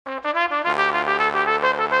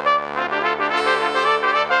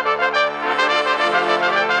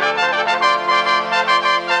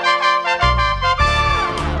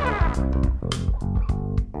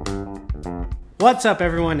What's up,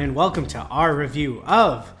 everyone, and welcome to our review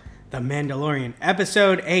of The Mandalorian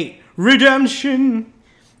Episode 8, Redemption.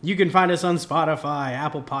 You can find us on Spotify,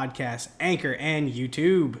 Apple Podcasts, Anchor, and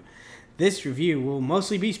YouTube. This review will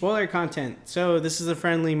mostly be spoiler content, so this is a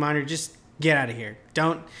friendly reminder. Just get out of here.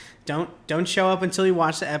 Don't show up until you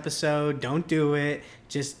watch the episode. Don't do it.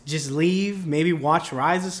 Just leave. Maybe watch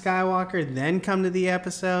Rise of Skywalker, then come to the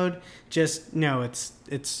episode. Just know it's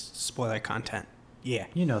spoiler content. Yeah.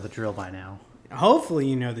 You know the drill by now. Hopefully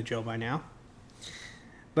you know the drill by now.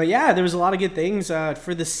 But yeah, there was a lot of good things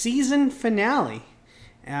for the season finale.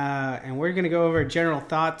 And we're going to go over general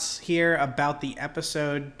thoughts here about the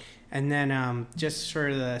episode. And then just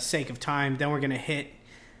for the sake of time, then we're going to hit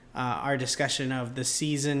our discussion of the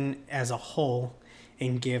season as a whole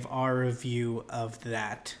and give our review of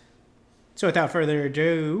that. So without further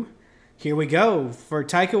ado, here we go for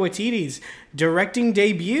Taika Waititi's directing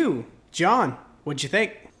debut. John, what'd you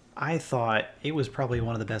think? I thought it was probably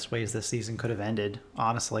one of the best ways this season could have ended,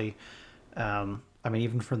 honestly.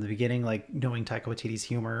 Even from the beginning, like knowing Taika Waititi's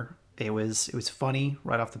humor, it was funny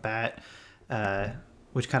right off the bat,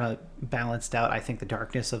 which kind of balanced out, I think, the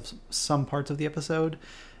darkness of some parts of the episode.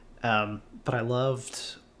 But I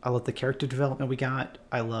loved the character development we got.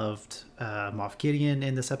 I loved Moff Gideon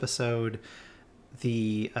in this episode.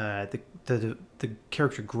 The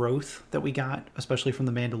character growth that we got, especially from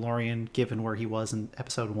the Mandalorian, given where he was in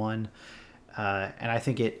episode 1. And I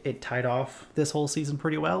think it tied off this whole season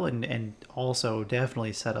pretty well and also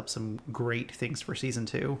definitely set up some great things for season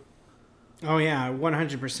 2. Oh yeah,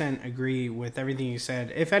 100% agree with everything you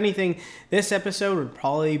said. If anything, this episode would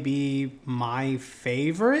probably be my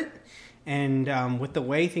favorite. And with the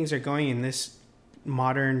way things are going in this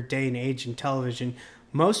modern day and age in television,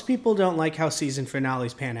 most people don't like how season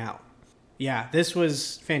finales pan out. Yeah, this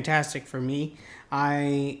was fantastic for me.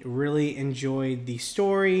 I really enjoyed the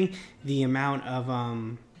story, the amount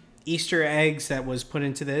of Easter eggs that was put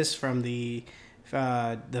into this from the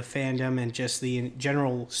fandom and just the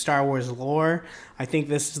general Star Wars lore. I think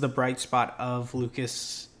this is the bright spot of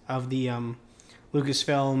Lucasfilm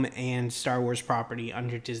and Star Wars property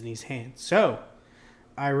under Disney's hands. So,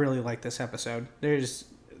 I really like this episode. There's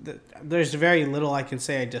very little I can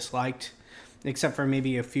say I disliked, except for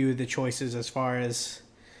maybe a few of the choices as far as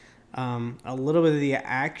a little bit of the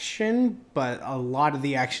action, but a lot of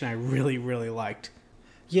the action I really, really liked.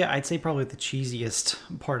 Yeah, I'd say probably the cheesiest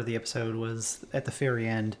part of the episode was at the very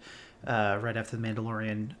end, right after the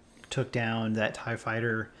Mandalorian took down that TIE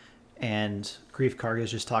fighter, and Greef Karga is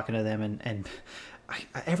just talking to them, and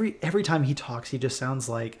every time he talks, he just sounds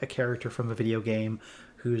like a character from a video game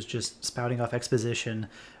who's just spouting off exposition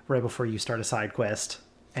right before you start a side quest.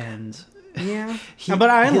 And yeah,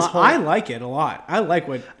 but I like it a lot. I like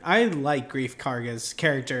Greef Karga's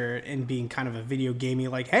character in being kind of a video gamey,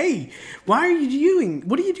 like, hey, what are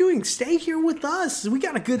you doing? Stay here with us. We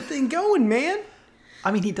got a good thing going, man.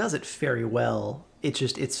 I mean, he does it very well. It's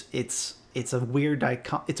just it's a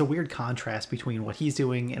weird contrast between what he's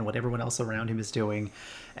doing and what everyone else around him is doing,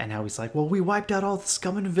 and how he's like, well, we wiped out all the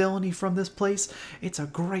scum and villainy from this place. It's a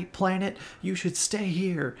great planet. You should stay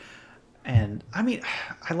here. And I mean,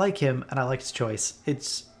 I like him and I like his choice.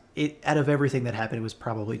 Out of everything that happened, it was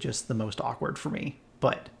probably just the most awkward for me.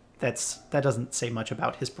 But that doesn't say much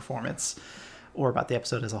about his performance or about the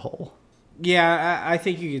episode as a whole. Yeah, I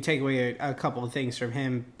think you could take away a couple of things from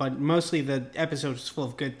him, but mostly the episode is full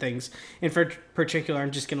of good things. And for particular,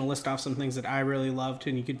 I'm just going to list off some things that I really loved,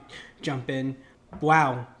 and you could jump in.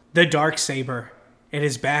 Wow, the Darksaber. It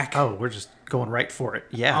is back. Oh, we're just going right for it.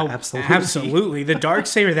 Yeah, absolutely. Absolutely. The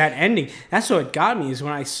Darksaber, that ending, that's what got me, is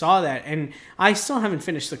when I saw that. And I still haven't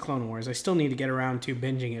finished the Clone Wars. I still need to get around to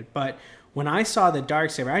binging it. But when I saw the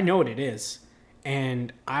Darksaber, I know what it is.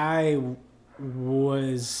 And I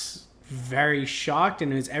was very shocked,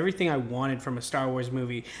 and it was everything I wanted from a Star Wars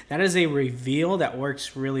movie. That is a reveal that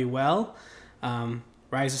works really well.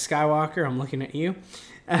 Rise of Skywalker, I'm looking at you.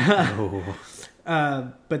 Oh.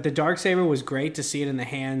 But the Darksaber was great to see it in the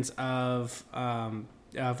hands of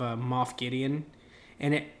Moff Gideon,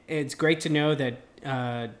 and it's great to know that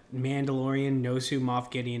Mandalorian knows who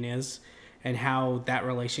Moff Gideon is and how that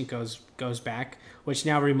relation goes back, which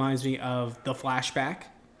now reminds me of the flashback.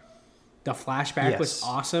 The flashback was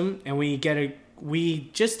awesome, and we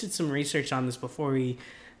just did some research on this before we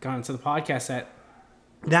got into the podcast,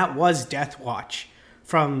 that was Death Watch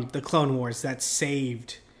from the Clone Wars that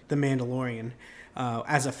saved the Mandalorian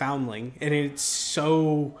as a foundling, and it's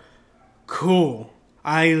so cool.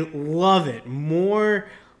 I love it. More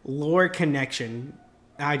lore connection.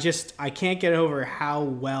 I can't get over how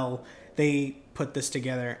well they put this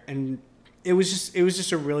together, and it was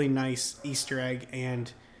just a really nice Easter egg,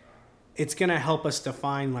 and it's gonna help us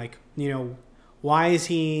define, like, why is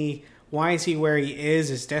he where he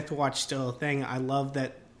is? Is Death Watch still a thing? I love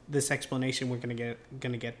that this explanation we're gonna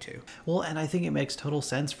get to. Well, and I think it makes total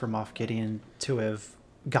sense for Moff Gideon to have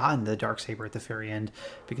gotten the Darksaber at the very end,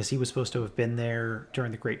 because he was supposed to have been there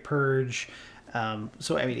during the Great Purge.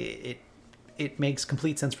 So I mean, it makes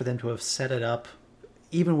complete sense for them to have set it up,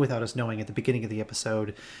 even without us knowing at the beginning of the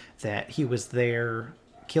episode, that he was there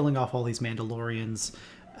killing off all these Mandalorians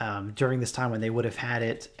during this time when they would have had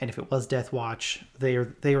it. And if it was Death Watch, they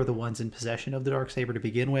are the ones in possession of the Darksaber to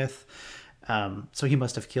begin with. So he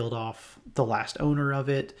must have killed off the last owner of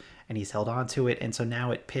it, and he's held on to it. And so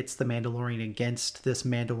now it pits the Mandalorian against this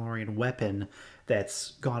Mandalorian weapon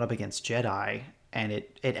that's gone up against Jedi. And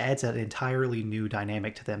it adds an entirely new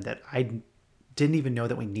dynamic to them that I didn't even know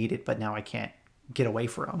that we needed, but now I can't get away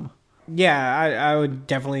from. Yeah, I would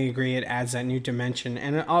definitely agree. It adds that new dimension.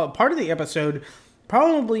 And part of the episode,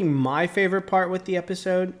 probably my favorite part with the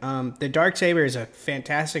episode, the Darksaber is a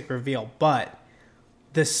fantastic reveal, but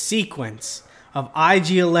the sequence of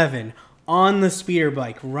IG-11 on the speeder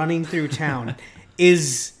bike running through town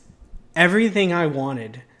is everything I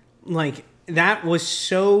wanted. Like, that was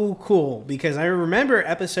so cool, because I remember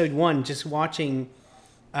episode 1 just watching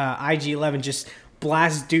IG-11 just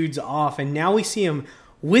blast dudes off, and now we see him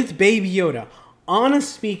with Baby Yoda on a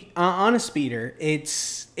speeder.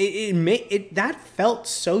 That felt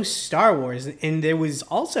so Star Wars, and there was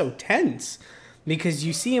also tense, because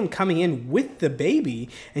you see him coming in with the baby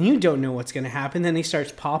and you don't know what's going to happen. Then he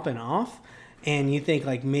starts popping off and you think,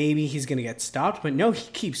 like, maybe he's going to get stopped, but no, he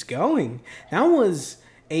keeps going. That was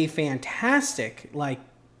a fantastic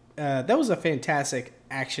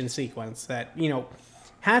action sequence that,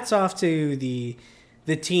 hats off to the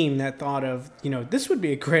team that thought of, this would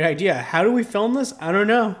be a great idea. How do we film this? I don't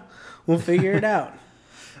know. We'll figure it out.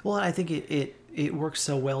 Well, I think it works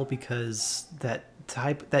so well because that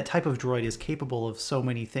type of droid is capable of so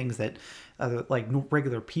many things that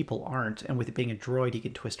regular people aren't. And with it being a droid, he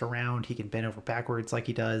can twist around, he can bend over backwards like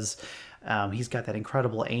he does. He's got that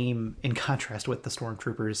incredible aim in contrast with the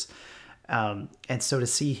stormtroopers. And so to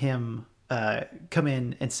see him come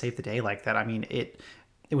in and save the day like that, I mean, it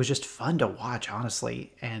was just fun to watch,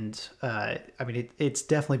 honestly. And I mean, it's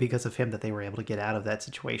definitely because of him that they were able to get out of that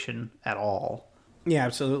situation at all. Yeah,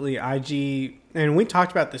 absolutely. And we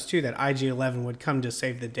talked about this too, that IG-11 would come to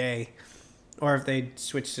save the day, or if they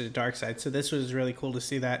switched to the dark side. So this was really cool to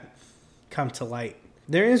see that come to light.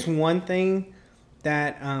 There is one thing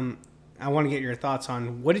that I want to get your thoughts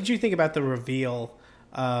on. What did you think about the reveal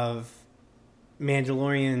of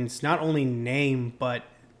Mandalorian's not only name, but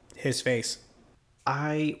his face?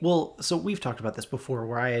 So we've talked about this before,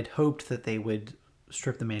 where I had hoped that they would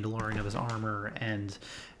strip the Mandalorian of his armor and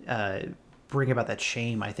bring about that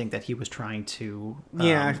shame, I think, that he was trying to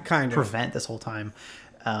prevent this whole time.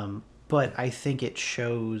 But I think it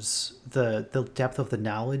shows the depth of the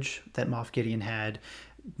knowledge that Moff Gideon had,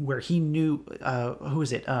 where he knew, who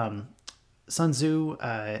is it? Sun Tzu,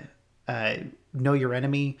 know your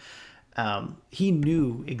enemy. He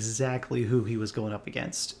knew exactly who he was going up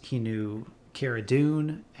against. He knew Cara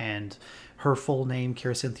Dune and her full name,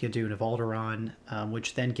 Cara Cynthia Dune of Alderaan,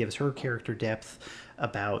 which then gives her character depth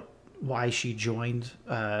about why she joined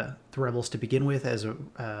the Rebels to begin with as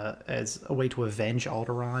a way to avenge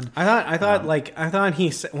Alderaan. I thought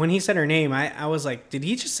when he said her name, I was like, did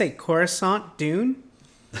he just say Coruscant Dune?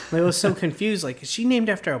 I was so confused. Like, is she named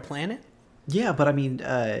after a planet? Yeah, but I mean,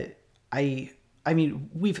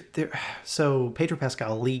 so Pedro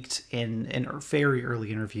Pascal leaked in a very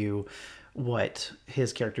early interview what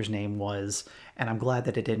his character's name was, and I'm glad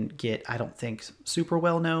that it didn't get, I don't think, super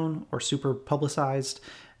well known or super publicized.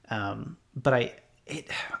 But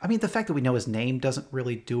the fact that we know his name doesn't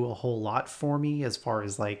really do a whole lot for me as far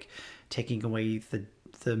as like taking away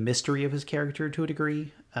the mystery of his character to a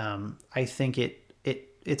degree. I think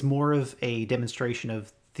it's more of a demonstration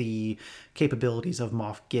of the capabilities of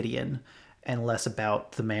Moff Gideon and less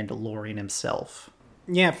about the Mandalorian himself.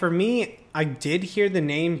 Yeah, for me, I did hear the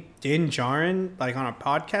name Din Djarin like on a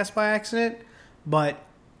podcast by accident, but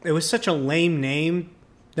it was such a lame name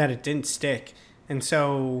that it didn't stick. And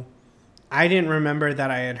so I didn't remember that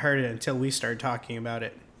I had heard it until we started talking about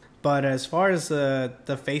it. But as far as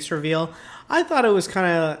the face reveal, I thought it was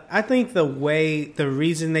I think the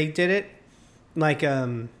reason they did it, like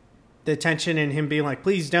the tension in him being like,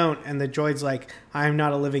 please don't, and the droid's like, I'm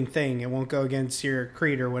not a living thing, it won't go against your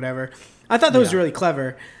creed or whatever. I thought that was really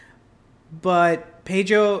clever. But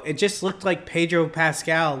Pedro, it just looked like Pedro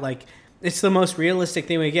Pascal. Like, it's the most realistic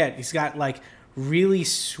thing we get. He's got like really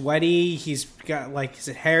sweaty. He's got like his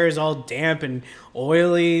hair is all damp and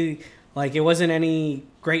oily. Like, it wasn't any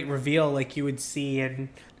great reveal like you would see in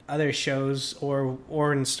other shows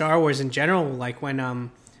or in Star Wars in general, like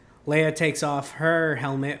when Leia takes off her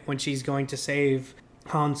helmet when she's going to save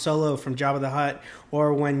Han Solo from Jabba the Hutt,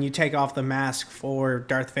 or when you take off the mask for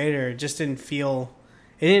Darth Vader. It just didn't feel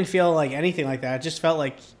like anything like that. It just felt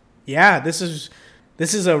like, yeah, this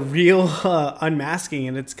is a real unmasking,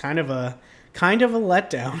 and it's kind of a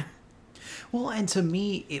letdown. Well, and to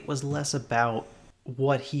me, it was less about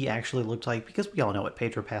what he actually looked like, because we all know what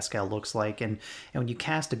Pedro Pascal looks like, and when you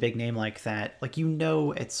cast a big name like that, like, you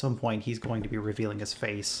know, at some point he's going to be revealing his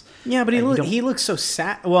face. Yeah, but he looks so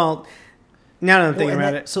sad. Well, now that I'm thinking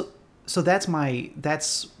about it, so that's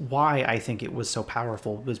why I think it was so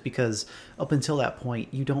powerful, was because up until that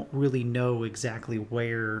point you don't really know exactly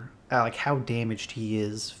where, like, how damaged he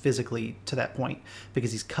is physically to that point,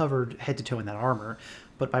 because he's covered head to toe in that armor.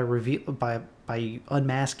 But by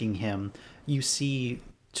unmasking him, you see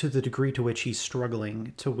to the degree to which he's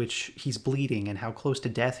struggling, to which he's bleeding, and how close to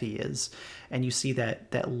death he is. And you see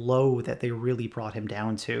that low that they really brought him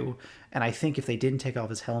down to. And I think if they didn't take off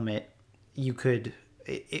his helmet,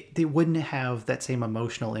 they wouldn't have that same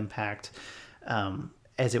emotional impact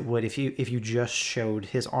as it would if you just showed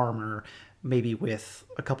his armor, maybe with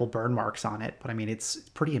a couple burn marks on it. But I mean, it's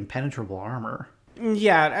pretty impenetrable armor.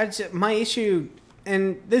 Yeah, my issue,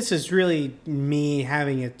 and this is really me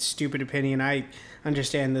having a stupid opinion. I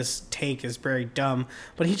understand this take is very dumb,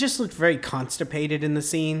 but he just looked very constipated in the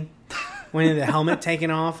scene when the helmet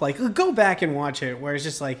taken off. Like, go back and watch it, where it's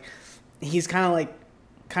just like he's kind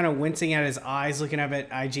of wincing at his eyes, looking up at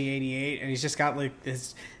IG-88, and he's just got like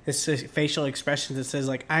this facial expression that says,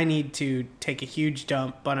 like, I need to take a huge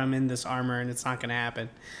dump, but I'm in this armor and it's not going to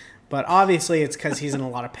happen. But obviously it's because he's in a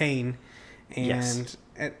lot of pain, and yes.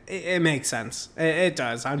 It makes sense. It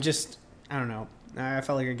does. I don't know. I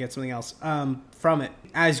felt like I'd get something else from it.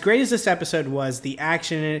 As great as this episode was, the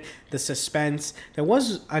action in it, the suspense, there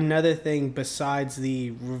was another thing besides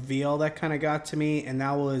the reveal that kind of got to me, and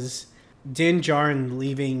that was Din Djarin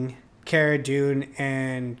leaving Cara Dune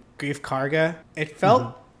and Greef Karga. It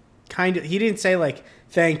felt kind of, he didn't say like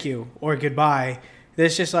thank you or goodbye.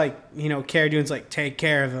 There's just like, Cara Dune's like, take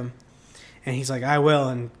care of him, and he's like, I will.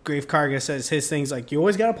 And Greef Karga says his things like, you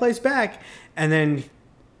always got a place back, and then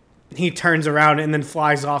he turns around and then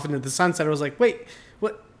flies off into the sunset. I was like, wait,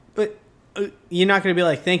 what? But you're not going to be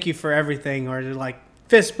like, thank you for everything, or like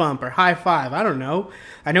fist bump or high five. I don't know.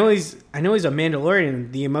 I know he's a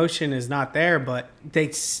Mandalorian. The emotion is not there, but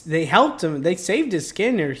they helped him. They saved his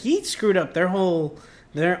skin, or he screwed up all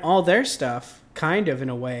their stuff, kind of, in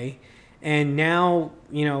a way. And now,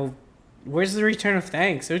 where's the return of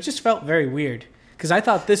thanks? It just felt very weird, because I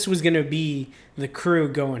thought this was going to be the crew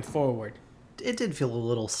going forward. It did feel a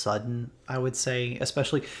little sudden, I would say,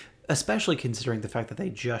 especially considering the fact that they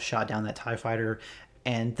just shot down that TIE fighter,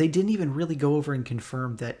 and they didn't even really go over and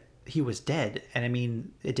confirm that he was dead. And I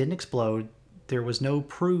mean, it didn't explode. There was no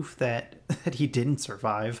proof that he didn't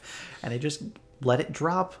survive, and they just let it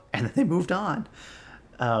drop, and then they moved on.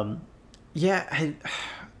 I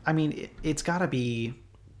mean, it's got to be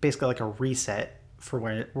basically like a reset for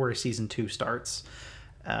where season 2 starts.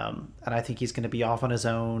 And I think he's going to be off on his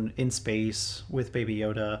own in space with Baby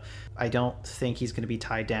Yoda. I don't think he's going to be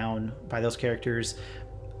tied down by those characters.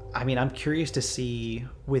 I mean, I'm curious to see,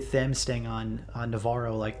 with them staying on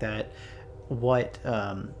Navarro like that, what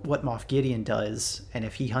Moff Gideon does, and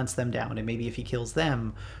if he hunts them down, and maybe if he kills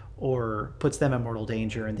them or puts them in mortal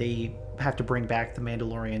danger, and they have to bring back the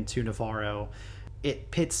Mandalorian to Navarro.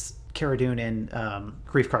 It pits Cara Dune and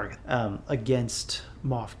Greef Karga against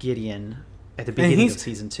Moff Gideon at the beginning of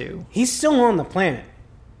season 2. He's still on the planet,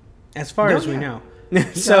 as far as we know.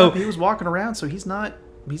 So he was walking around, so he's not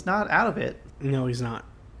out of it. No, he's not.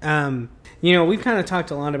 We've kind of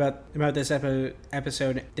talked a lot about this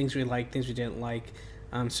episode, things we liked, things we didn't like,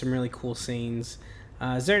 some really cool scenes.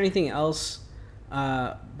 Is there anything else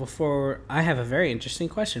before I have a very interesting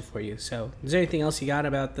question for you? So, is there anything else you got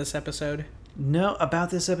about this episode? No, about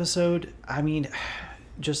this episode, I mean,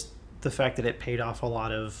 just the fact that it paid off a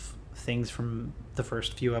lot of things from the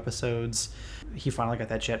first few episodes. He finally got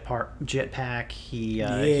that jetpack. He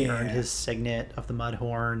earned his signet of the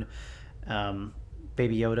Mudhorn.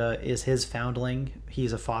 Baby Yoda is his foundling.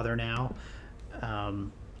 He's a father now.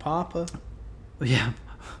 Papa. Yeah,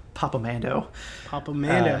 Papa Mando. Papa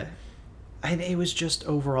Mando. And it was just,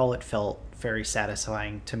 overall, it felt very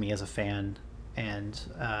satisfying to me as a fan, and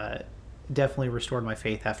definitely restored my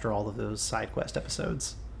faith after all of those side quest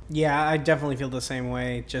episodes. Yeah, I definitely feel the same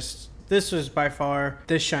way. Just, this was by far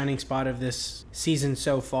the shining spot of this season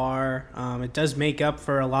so far. It does make up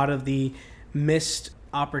for a lot of the missed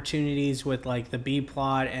opportunities with like the B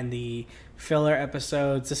plot and the filler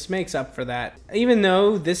episodes. This makes up for that. Even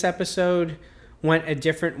though this episode went a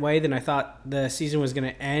different way than I thought the season was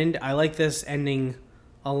going to end, I like this ending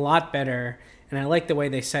a lot better, and I like the way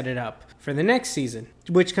they set it up for the next season,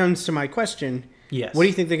 which comes to my question. Yes. What do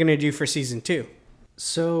you think they're going to do for season 2?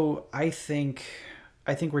 So I think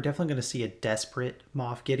we're definitely going to see a desperate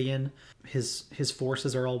Moff Gideon. His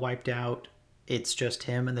forces are all wiped out. It's just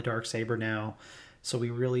him and the Darksaber now. So we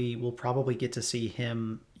really will probably get to see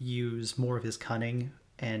him use more of his cunning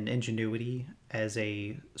and ingenuity as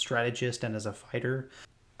a strategist and as a fighter.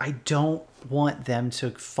 I don't want them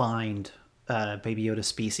to find Baby Yoda's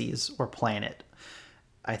species or planet.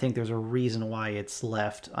 I think there's a reason why it's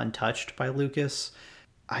left untouched by Lucas.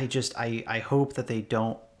 I hope that they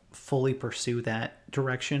don't fully pursue that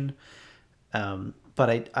direction.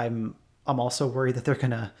 But I'm also worried that they're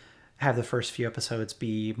gonna have the first few episodes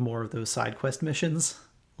be more of those side quest missions,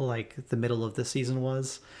 like the middle of the season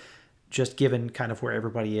was, just given kind of where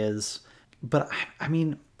everybody is. But I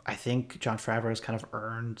mean, I think Jon Favreau's kind of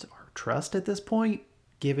earned our trust at this point,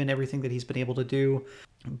 given everything that he's been able to do.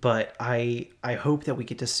 But I hope that we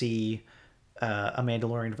get to see a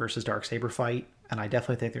Mandalorian versus Darksaber fight, and I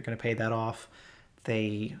definitely think they're going to pay that off.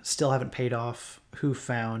 They still haven't paid off who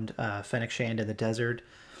found Fennec Shand in the desert,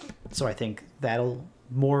 so I think that'll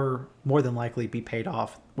more than likely be paid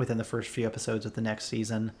off within the first few episodes of the next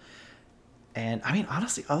season. And I mean,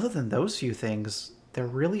 honestly, other than those few things, there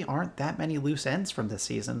really aren't that many loose ends from this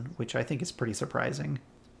season, which I think is pretty surprising.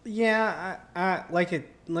 Yeah, like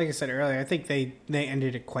I said earlier, I think they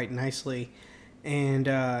ended it quite nicely, and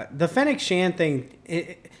the Fennec Shand thing.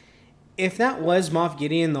 If that was Moff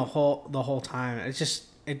Gideon the whole time,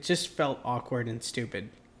 it just felt awkward and stupid.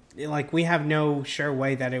 Like, we have no sure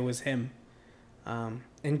way that it was him.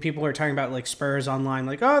 And people are talking about like spurs online,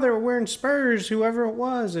 like, oh, they were wearing spurs, whoever it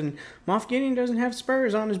was, and Moff Gideon doesn't have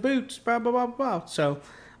spurs on his boots, blah blah blah blah. So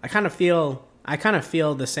I kind of feel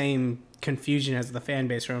the same confusion as the fan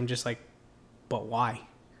base, where I'm just like, but why?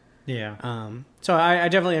 Yeah. So I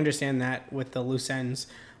definitely understand that with the loose ends,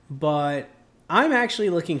 but I'm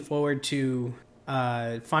actually looking forward to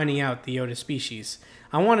finding out the Yoda species.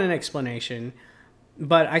 I want an explanation,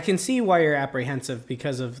 but I can see why you're apprehensive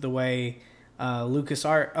because of the way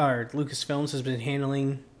Lucasfilms has been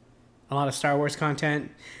handling a lot of Star Wars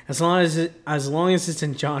content. As long as it's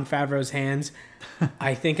in Jon Favreau's hands,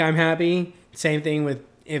 I think I'm happy. Same thing with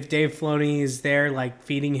if Dave Filoni is there, like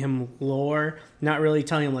feeding him lore, not really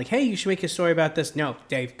telling him like, hey, you should make a story about this. No,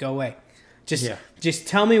 Dave, go away. Just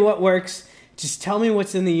tell me what works. Just tell me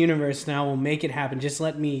what's in the universe, and I will make it happen. Just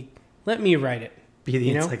let me write it. Be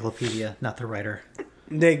the encyclopedia, not the writer.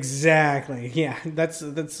 Exactly. Yeah, that's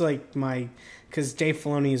like because Dave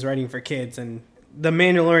Filoni is writing for kids, and The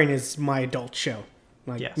Mandalorian is my adult show.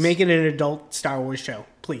 Like, yes. Make it an adult Star Wars show,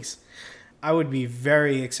 please. I would be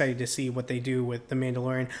very excited to see what they do with The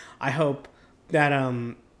Mandalorian. I hope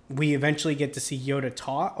that we eventually get to see Yoda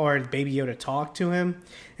talk, or Baby Yoda talk to him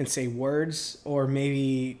and say words, or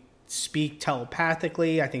maybe speak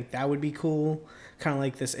telepathically. I think that would be cool. Kind of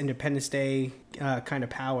like this Independence Day kind of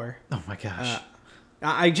power. Oh my gosh.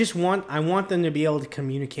 I want them to be able to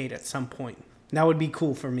communicate at some point. That would be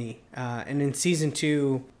cool for me. And in season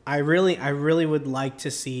 2, I really would like to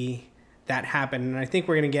see that happen. And I think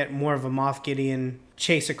we're going to get more of a Moff Gideon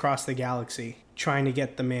chase across the galaxy, trying to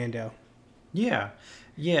get the Mando. Yeah.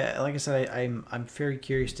 Like I said, I'm very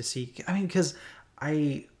curious to see. I mean, because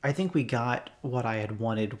I think we got what I had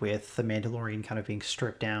wanted with the Mandalorian kind of being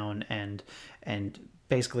stripped down and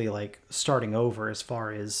basically like starting over, as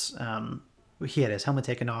far as he had his helmet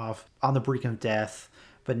taken off on the brink of death.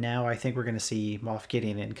 But now I think we're going to see Moff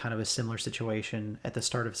Gideon in kind of a similar situation at the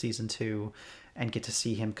start of season 2, and get to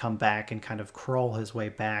see him come back and kind of crawl his way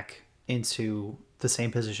back into the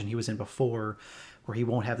same position he was in before, where he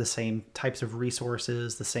won't have the same types of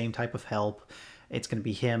resources, the same type of help. It's going to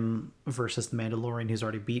be him versus the Mandalorian, who's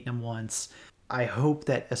already beaten him once. I hope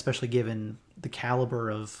that, especially given the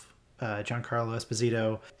caliber of Giancarlo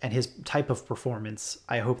Esposito and his type of performance,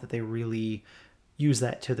 I hope that they really use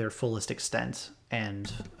that to their fullest extent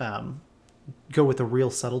and go with the real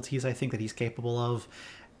subtleties I think that he's capable of.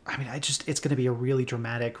 I mean, it's going to be a really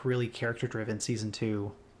dramatic, really character-driven season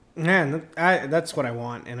 2. Man, that's what I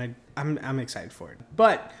want, and I'm excited for it.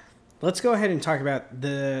 But let's go ahead and talk about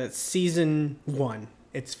the season 1.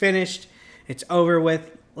 It's finished. It's over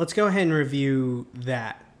with. Let's go ahead and review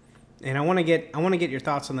that. And I want to get your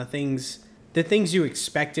thoughts on the things you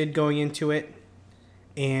expected going into it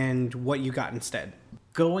and what you got instead.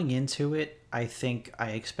 Going into it, I think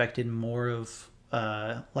I expected more of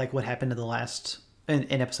like what happened in the last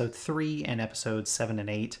in episode 3 and episodes 7 and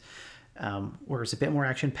 8, where it's a bit more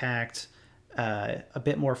action packed, a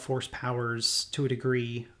bit more force powers to a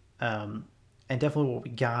degree, and definitely what we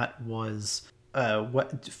got was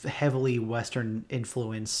what heavily Western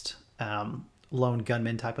influenced lone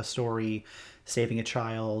gunman type of story, saving a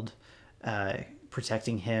child,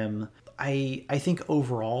 protecting him. I think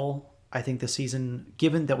overall, I think the season,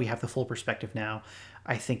 given that we have the full perspective now,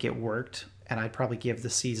 I think it worked, and I'd probably give the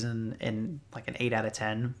season in like an 8 out of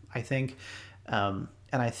 10. I think, and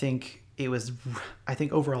I think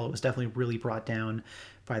overall it was definitely really brought down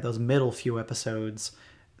by those middle few episodes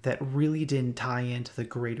that really didn't tie into the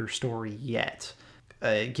greater story yet.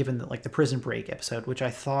 Given that, like the prison break episode, which I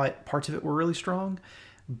thought parts of it were really strong,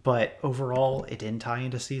 but overall it didn't tie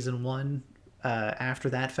into season 1 after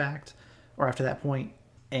that fact, or after that point.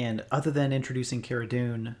 And other than introducing Cara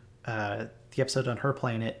Dune, the episode on her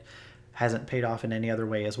planet hasn't paid off in any other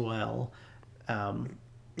way as well.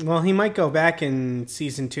 Well, he might go back in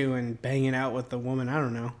season 2 and bang it out with the woman. I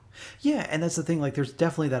don't know. Yeah, and that's the thing. Like, there's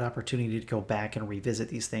definitely that opportunity to go back and revisit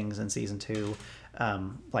these things in season 2,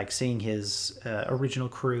 like seeing his original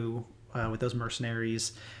crew with those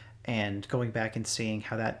mercenaries, and going back and seeing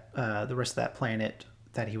how that the rest of that planet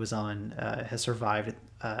that he was on has survived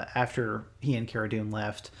after he and Cara Dune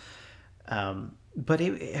left. But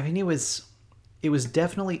it was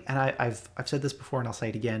definitely, and I've said this before and I'll say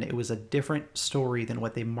it again, it was a different story than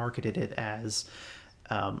what they marketed it as.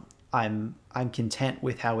 I'm content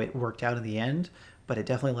with how it worked out in the end, but it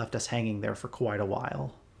definitely left us hanging there for quite a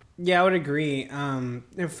while. Yeah, I would agree.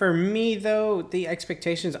 For me, though, the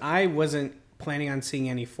expectations, I wasn't planning on seeing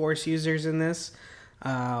any Force users in this.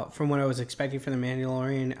 From what I was expecting for The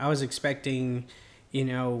Mandalorian, I was expecting,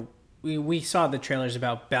 we saw the trailers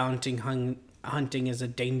about hunting as a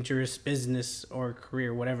dangerous business or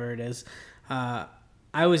career, whatever it is. I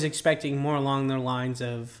was expecting more along the lines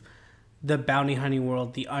of the bounty hunting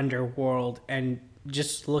world, the underworld, and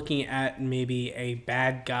just looking at maybe a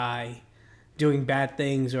bad guy doing bad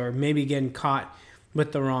things, or maybe getting caught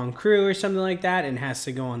with the wrong crew or something like that and has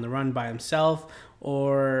to go on the run by himself,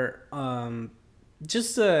 or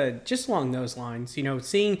just along those lines.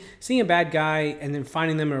 Seeing a bad guy and then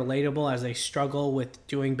finding them relatable as they struggle with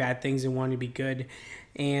doing bad things and wanting to be good.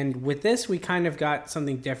 And with this, we kind of got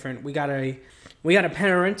something different. We got a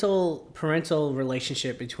parental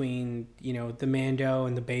relationship between, the Mando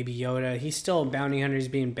and the baby Yoda. He's still a bounty hunter, he's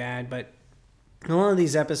being bad, but a lot of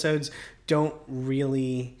these episodes don't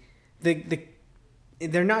really,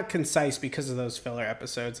 they're not concise because of those filler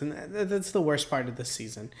episodes, and that's the worst part of this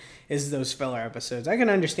season, is those filler episodes. I can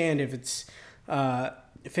understand if it's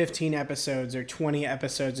 15 episodes or 20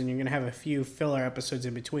 episodes and you're going to have a few filler episodes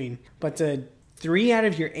in between, but 3 out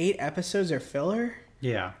of your 8 episodes are filler?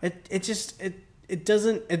 Yeah. It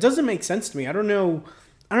doesn't make sense to me. I don't know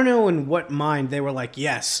in what mind they were like,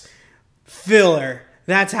 yes, filler,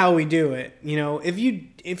 that's how we do it. If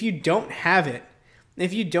you don't have it,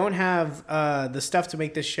 if you don't have the stuff to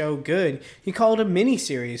make this show good, you call it a mini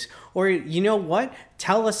series. Or you know what?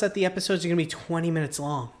 Tell us that the episodes are going to be 20 minutes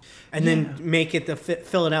long, and then make it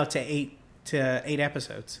fill it out to 8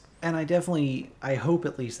 episodes. And I hope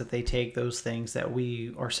at least that they take those things that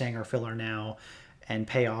we are saying are filler now and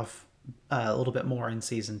pay off a little bit more in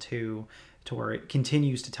season 2, to where it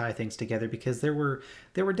continues to tie things together, because there were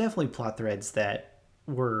definitely plot threads that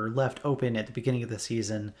were left open at the beginning of the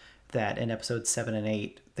season that in episodes 7 and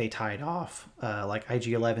 8 they tied off, like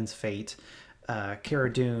IG-11's fate,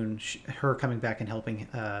 Cara Dune, her coming back and helping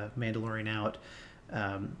Mandalorian out,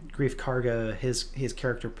 Greef Karga, his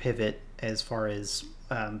character pivot as far as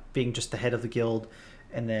being just the head of the guild,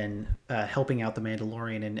 and then helping out the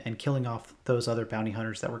Mandalorian and killing off those other bounty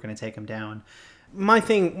hunters that were going to take him down. My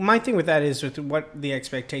thing with that is, with what the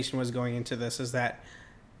expectation was going into this, is that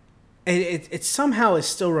it somehow is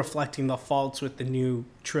still reflecting the faults with the new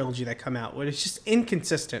trilogy that come out, where it's just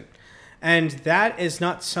inconsistent. And that is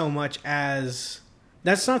not so much of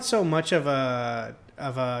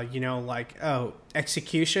a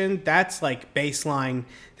execution. That's like baseline.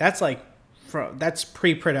 That's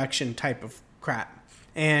pre-production type of crap.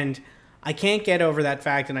 And I can't get over that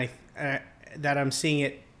fact, and that I'm seeing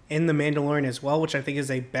it in The Mandalorian as well, which I think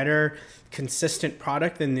is a better consistent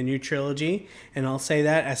product than the new trilogy. And I'll say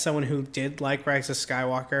that as someone who did like Rise of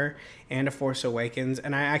Skywalker and A Force Awakens,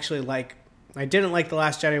 and I didn't like The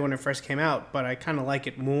Last Jedi when it first came out, but I kind of like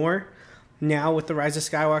it more now with The Rise of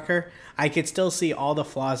Skywalker. I could still see all the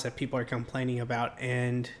flaws that people are complaining about,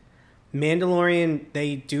 and Mandalorian,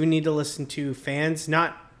 they do need to listen to fans,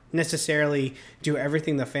 not necessarily do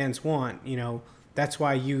everything the fans want. That's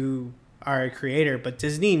why you are a creator, but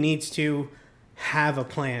Disney needs to have a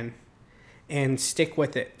plan. and stick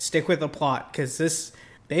with it. Stick with the plot, because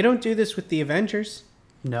they don't do this with the Avengers.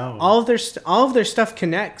 No. All of their stuff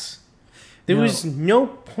connects. There was no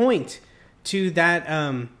point to that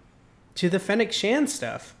to the Fennec Shan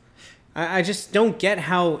stuff. I just don't get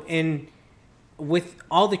how, with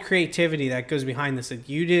all the creativity that goes behind this, that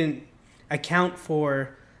you didn't account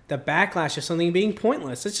for the backlash of something being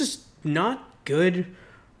pointless. It's just not good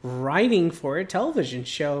writing for a television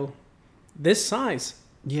show this size.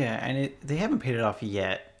 Yeah, and they haven't paid it off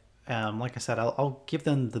yet. Like I said, I'll give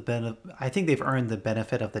them the benefit. I think they've earned the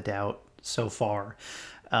benefit of the doubt so far.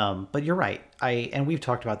 But you're right. And we've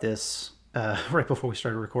talked about this right before we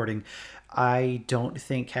started recording. I don't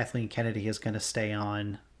think Kathleen Kennedy is going to stay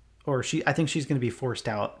on, I think she's going to be forced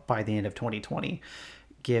out by the end of 2020,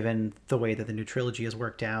 given the way that the new trilogy has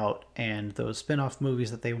worked out and those spin-off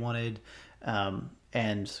movies that they wanted.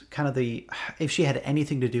 And kind of if she had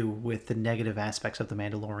anything to do with the negative aspects of The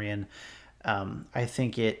Mandalorian, I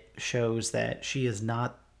think it shows that she is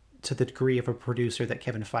not to the degree of a producer that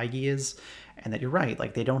Kevin Feige is, and that you're right,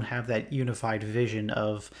 like they don't have that unified vision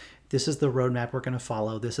of this is the roadmap we're going to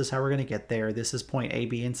follow, this is how we're going to get there, this is point A,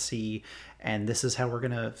 B, and C, and this is how we're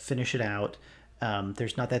going to finish it out.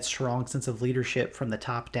 There's not that strong sense of leadership from the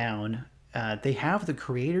top down. They have the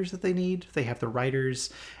creators that they need, they have the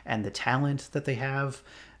writers and the talent that they have,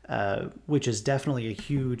 which is definitely a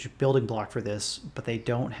huge building block for this, but they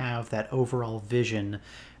don't have that overall vision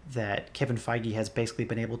that Kevin Feige has basically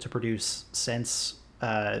been able to produce since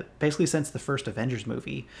the first Avengers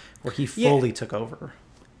movie, where he fully took over.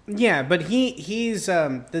 Yeah, but he's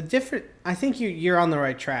the different. I think you're on the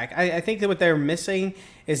right track. I think that what they're missing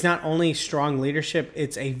is not only strong leadership;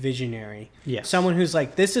 it's a visionary. Yes. Someone who's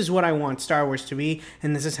like, this is what I want Star Wars to be,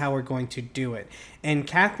 and this is how we're going to do it. And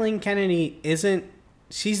Kathleen Kennedy isn't.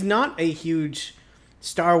 She's not a huge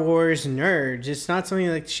Star Wars nerd. It's not something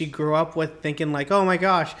like she grew up with, thinking like, oh my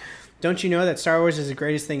gosh, don't you know that Star Wars is the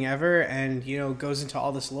greatest thing ever? And, goes into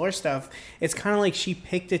all this lore stuff. It's kind of like she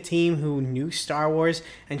picked a team who knew Star Wars,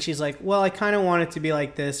 and she's like, well, I kind of want it to be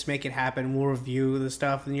like this, make it happen, we'll review the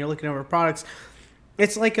stuff, and you're looking over products.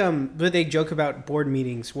 It's like what they joke about board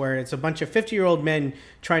meetings, where it's a bunch of 50-year-old men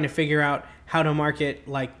trying to figure out how to market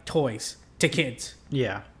like toys to kids.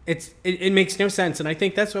 Yeah. It makes no sense, and I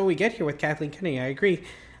think that's what we get here with Kathleen Kennedy. I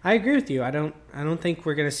agree with you. I don't think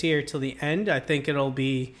we're gonna see her till the end. I think it'll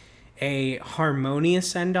be a harmonious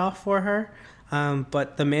send off for her.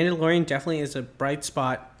 But The Mandalorian definitely is a bright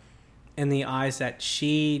spot in the eyes that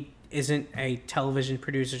she isn't a television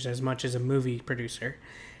producer as much as a movie producer.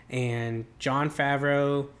 And Jon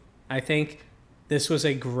Favreau, I think this was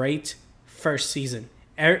a great first season.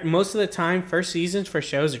 Most of the time, first seasons for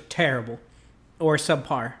shows are terrible or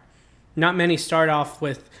subpar. Not many start off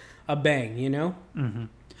with a bang, Mm-hmm.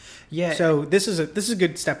 Yeah. So this is a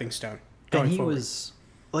good stepping stone going forward. Was,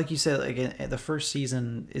 like you said, again, the first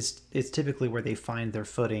season is typically where they find their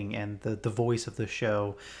footing and the voice of the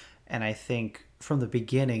show. And I think from the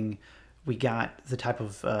beginning, we got the type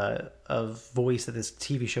of voice that this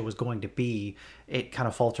TV show was going to be. It kind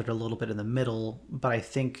of faltered a little bit in the middle, but I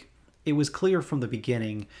think it was clear from the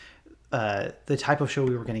beginning the type of show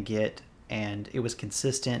we were going to get, and it was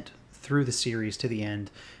consistent through the series to the end.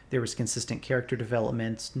 There was consistent character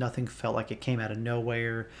development. Nothing felt like it came out of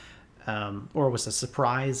nowhere, or was a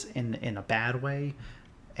surprise in a bad way.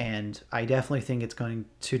 And I definitely think it's going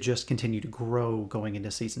to just continue to grow going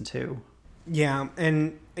into season 2. Yeah,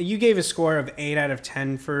 and you gave a score of 8 out of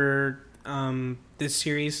 10 for this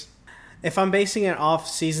series. If I'm basing it off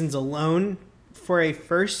seasons alone, for a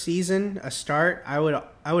first season, a start, I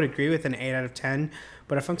would agree with an 8 out of 10.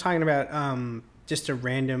 But if I'm talking about just a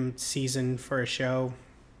random season for a show,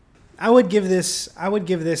 I would give this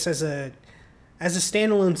as a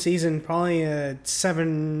standalone season probably a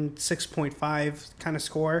 6.5 kind of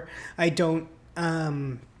score. I do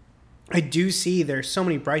see there's so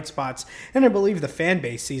many bright spots, and I believe the fan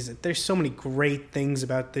base sees it. There's so many great things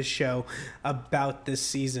about this show, about this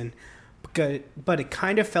season, but it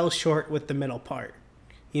kind of fell short with the middle part.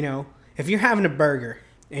 If you're having a burger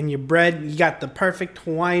and your bread, you got the perfect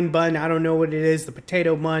Hawaiian bun, I don't know what it is, the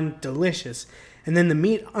potato bun, delicious, and then the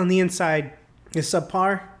meat on the inside is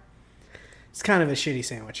subpar, it's kind of a shitty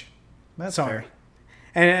sandwich. That's Sorry.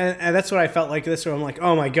 fair. And that's what I felt like this, where I'm like,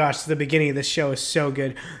 oh my gosh, the beginning of this show is so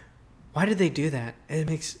good. Why did they do that? It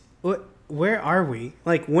makes... Where are we?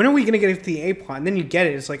 Like, when are we going to get to the A plot? And then you get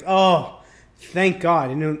it. It's like, oh, thank God.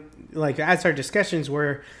 And like, as our discussions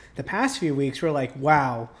were the past few weeks, we're like,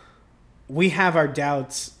 wow, we have our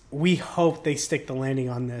doubts. We hope they stick the landing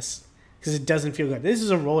on this, because it doesn't feel good. This is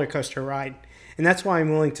a roller coaster ride. And that's why I'm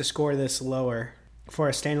willing to score this lower for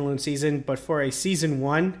a standalone season. But for a season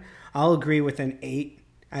 1, I'll agree with an 8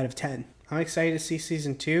 out of 10. I'm excited to see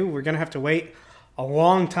season 2. We're going to have to wait a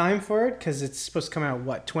long time for it because it's supposed to come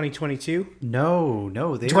out, 2022? No,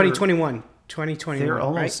 2021. 2021. They're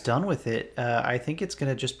almost right? done with it. I think it's going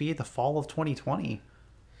to just be the fall of 2020.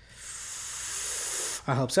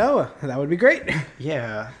 I hope so. That would be great.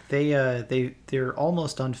 Yeah, they're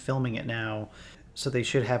almost done filming it now, so they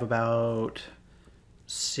should have about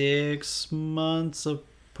 6 months of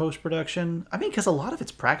post-production. I mean, because a lot of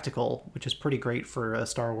it's practical, which is pretty great for a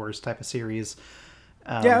Star Wars type of series.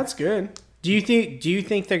 Yeah, that's good. Do you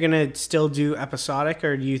think they're gonna still do episodic,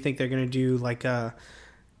 or do you think they're gonna do like a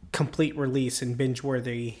complete release and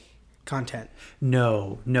binge-worthy content?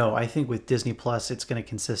 No. I think with Disney Plus, it's going to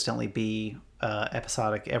consistently be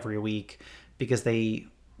episodic every week because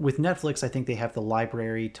with Netflix, I think they have the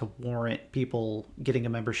library to warrant people getting a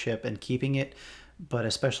membership and keeping it. But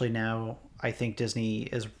especially now, I think Disney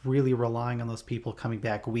is really relying on those people coming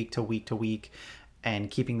back week to week to week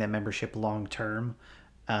and keeping that membership long term.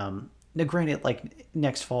 Now, granted, like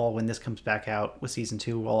next fall when this comes back out with season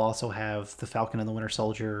 2, we'll also have the Falcon and the Winter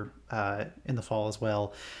Soldier in the fall as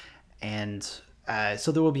well, and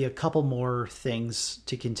so there will be a couple more things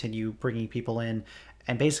to continue bringing people in,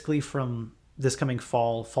 and basically from this coming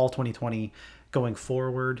fall 2020 going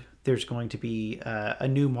forward, there's going to be a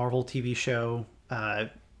new Marvel TV show,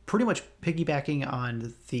 pretty much piggybacking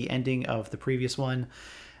on the ending of the previous one.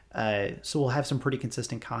 So we'll have some pretty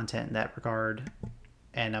consistent content in that regard.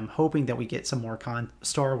 And I'm hoping that we get some more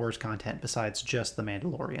Star Wars content besides just The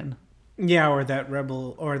Mandalorian. Yeah, or that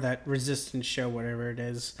Rebel or that Resistance show, whatever it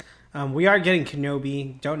is. We are getting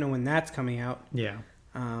Kenobi. Don't know when that's coming out. Yeah.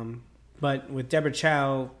 But with Deborah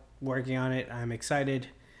Chow working on it, I'm excited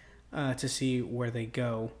to see where they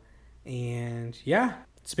go. And yeah,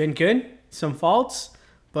 it's been good. Some faults.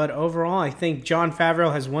 But overall, I think Jon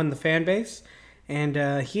Favreau has won the fan base.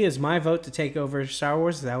 And he is my vote to take over Star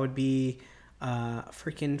Wars. That would be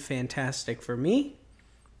freaking fantastic for me.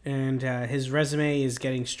 And his resume is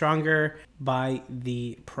getting stronger by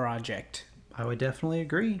the project. I would definitely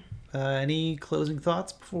agree. Any closing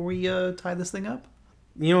thoughts before we tie this thing up?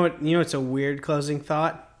 You know what? It's a weird closing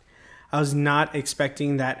thought. I was not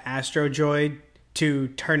expecting that Astro Droid to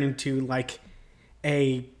turn into like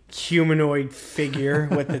a humanoid figure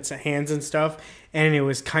with its hands and stuff, and it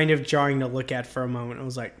was kind of jarring to look at for a moment. I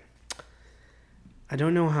was like, I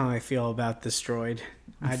don't know how I feel about this droid.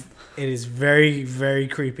 It is very, very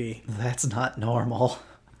creepy. That's not normal.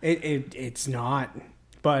 It's not.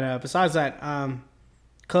 But besides that,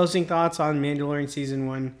 closing thoughts on Mandalorian Season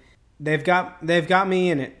 1. They've got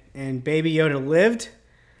me in it. And Baby Yoda lived.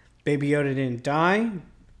 Baby Yoda didn't die.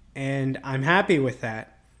 And I'm happy with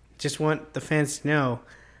that. Just want the fans to know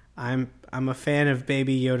I'm a fan of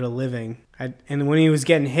Baby Yoda living. And when he was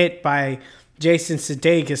getting hit by Jason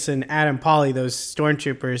Sudeikis and Adam Pally, those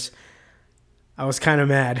stormtroopers, I was kind of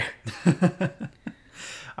mad.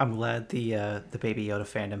 I'm glad the Baby Yoda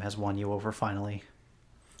fandom has won you over finally.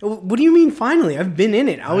 What do you mean finally? I've been in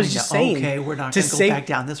it. I was just saying. Okay, we're not going to go back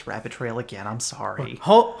down this rabbit trail again. I'm sorry.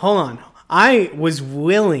 Hold on. I was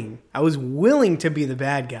willing to be the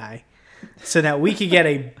bad guy so that we could get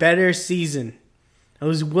a better season. I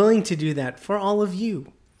was willing to do that for all of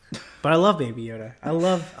you. But I love Baby Yoda. I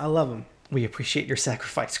love him. We appreciate your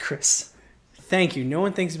sacrifice, Chris. Thank you. No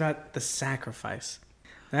one thinks about the sacrifice.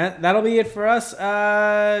 That'll be it for us.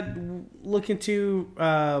 Look into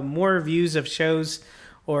more reviews of shows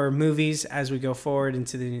or movies as we go forward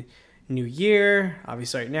into the new year.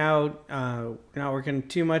 Obviously, right now, we're not working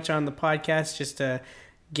too much on the podcast just to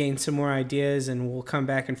gain some more ideas, and we'll come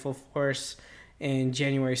back in full force in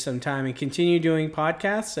January sometime and continue doing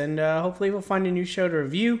podcasts, and hopefully we'll find a new show to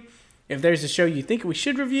review. If there's a show you think we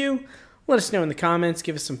should review, let us know in the comments.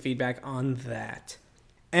 Give us some feedback on that.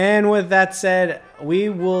 And with that said, we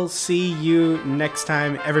will see you next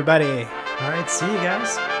time, everybody. All right, see you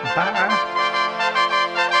guys. Bye.